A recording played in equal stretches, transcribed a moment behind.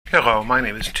Hello, my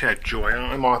name is Ted Gioia.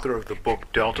 I'm author of the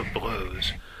book Delta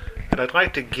Blues, and I'd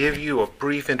like to give you a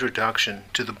brief introduction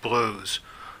to the blues,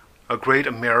 a great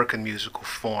American musical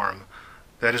form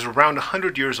that is around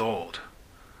 100 years old.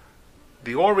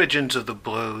 The origins of the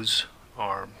blues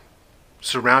are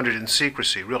surrounded in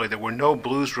secrecy, really. There were no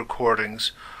blues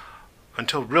recordings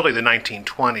until really the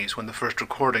 1920s when the first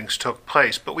recordings took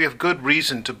place, but we have good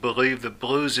reason to believe that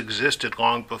blues existed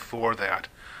long before that.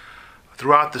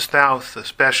 Throughout the South,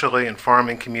 especially in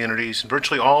farming communities, and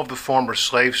virtually all of the former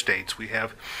slave states, we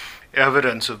have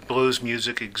evidence of blues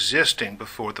music existing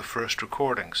before the first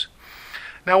recordings.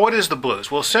 Now, what is the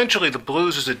blues? Well, essentially, the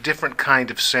blues is a different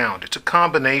kind of sound. It's a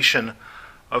combination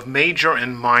of major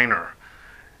and minor.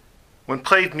 When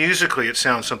played musically, it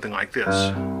sounds something like this.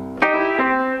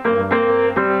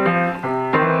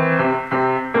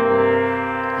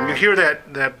 And you hear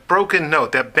that broken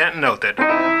note, that bent note,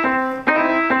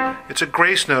 it's a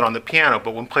grace note on the piano,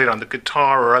 but when played on the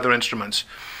guitar or other instruments,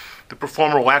 the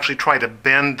performer will actually try to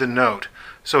bend the note.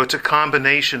 So it's a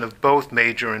combination of both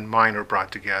major and minor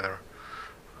brought together.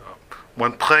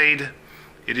 When played,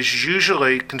 it is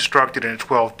usually constructed in a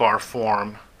 12-bar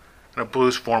form, and a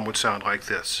blues form would sound like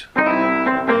this.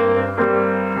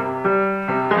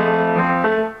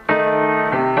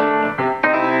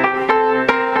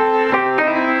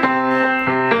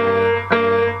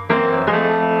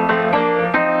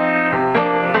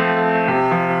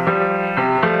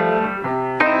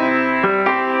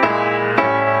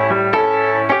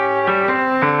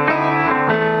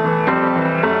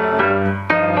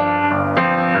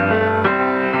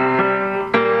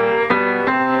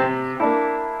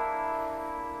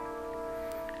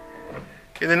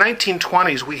 In the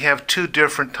 1920s, we have two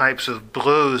different types of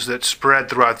blues that spread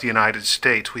throughout the United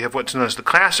States. We have what's known as the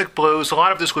classic blues. A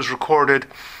lot of this was recorded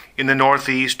in the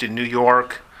Northeast, in New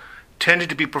York, tended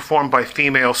to be performed by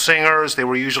female singers. They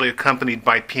were usually accompanied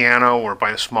by piano or by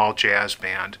a small jazz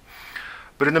band.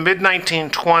 But in the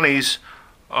mid-1920s,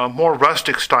 a more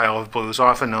rustic style of blues,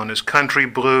 often known as country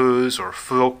blues or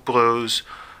folk blues,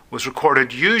 was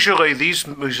recorded. Usually these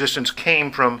musicians came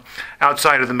from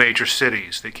outside of the major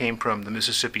cities. They came from the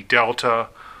Mississippi Delta,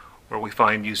 where we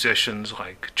find musicians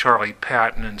like Charlie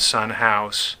Patton and Son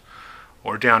House,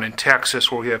 or down in Texas,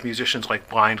 where we have musicians like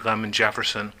Blind Lemon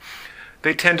Jefferson.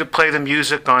 They tend to play the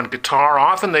music on guitar.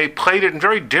 Often they played it in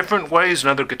very different ways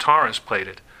than other guitarists played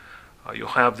it. You'll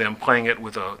have them playing it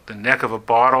with the neck of a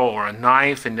bottle or a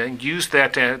knife, and then use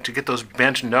that to get those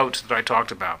bent notes that I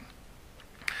talked about.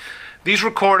 These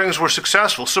recordings were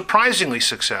successful, surprisingly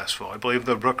successful. I believe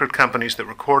the record companies that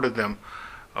recorded them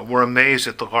were amazed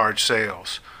at the large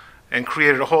sales and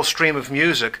created a whole stream of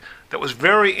music that was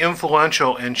very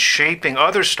influential in shaping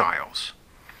other styles.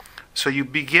 So you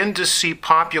begin to see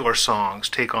popular songs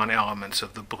take on elements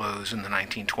of the blues in the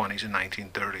 1920s and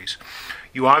 1930s.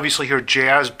 You obviously hear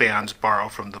jazz bands borrow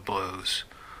from the blues.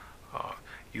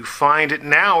 You find it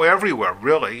now everywhere,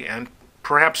 really, and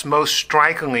perhaps most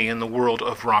strikingly in the world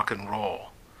of rock and roll.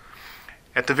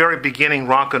 At the very beginning,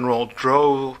 rock and roll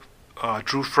drew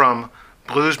from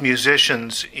blues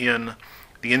musicians in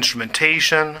the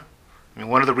instrumentation. I mean,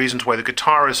 one of the reasons why the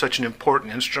guitar is such an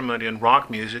important instrument in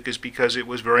rock music is because it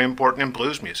was very important in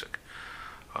blues music.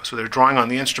 So they're drawing on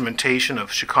the instrumentation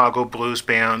of Chicago blues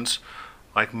bands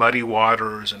like Muddy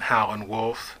Waters and Howlin'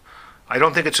 Wolf. I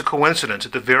don't think it's a coincidence.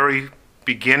 At the very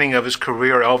beginning of his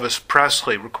career, Elvis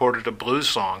Presley recorded a blues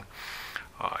song.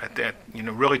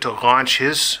 Really to launch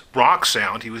his rock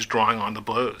sound, he was drawing on the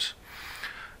blues.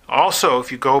 Also,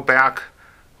 if you go back,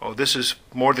 this is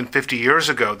more than 50 years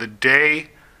ago, the day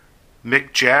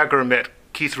Mick Jagger met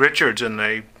Keith Richards and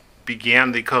they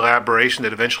began the collaboration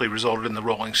that eventually resulted in the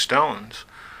Rolling Stones.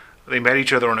 They met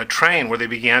each other on a train where they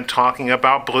began talking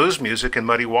about blues music and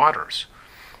Muddy Waters.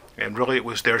 And really it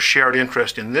was their shared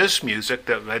interest in this music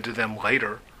that led to them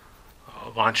later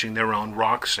launching their own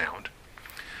rock sound.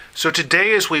 So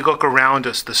today as we look around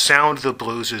us, the sound of the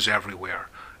blues is everywhere.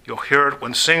 You'll hear it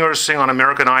when singers sing on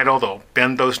American Idol. They'll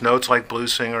bend those notes like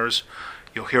blues singers.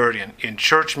 You'll hear it in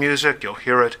church music. You'll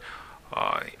hear it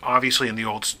obviously in the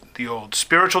old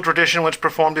spiritual tradition which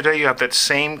performed today. You have that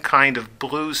same kind of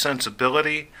blues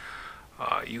sensibility.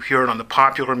 You hear it on the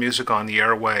popular music on the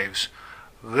airwaves.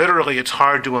 Literally, it's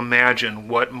hard to imagine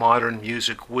what modern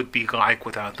music would be like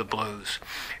without the blues.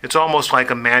 It's almost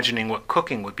like imagining what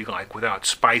cooking would be like without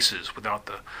spices, without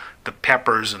the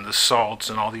peppers and the salts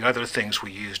and all the other things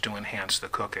we use to enhance the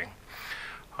cooking.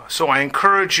 So I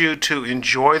encourage you to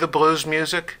enjoy the blues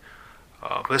music.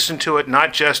 Listen to it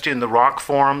not just in the rock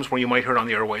forms where you might hear it on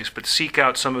the airwaves, but seek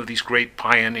out some of these great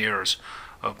pioneers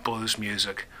of blues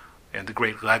music and the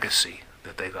great legacy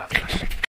that they left us.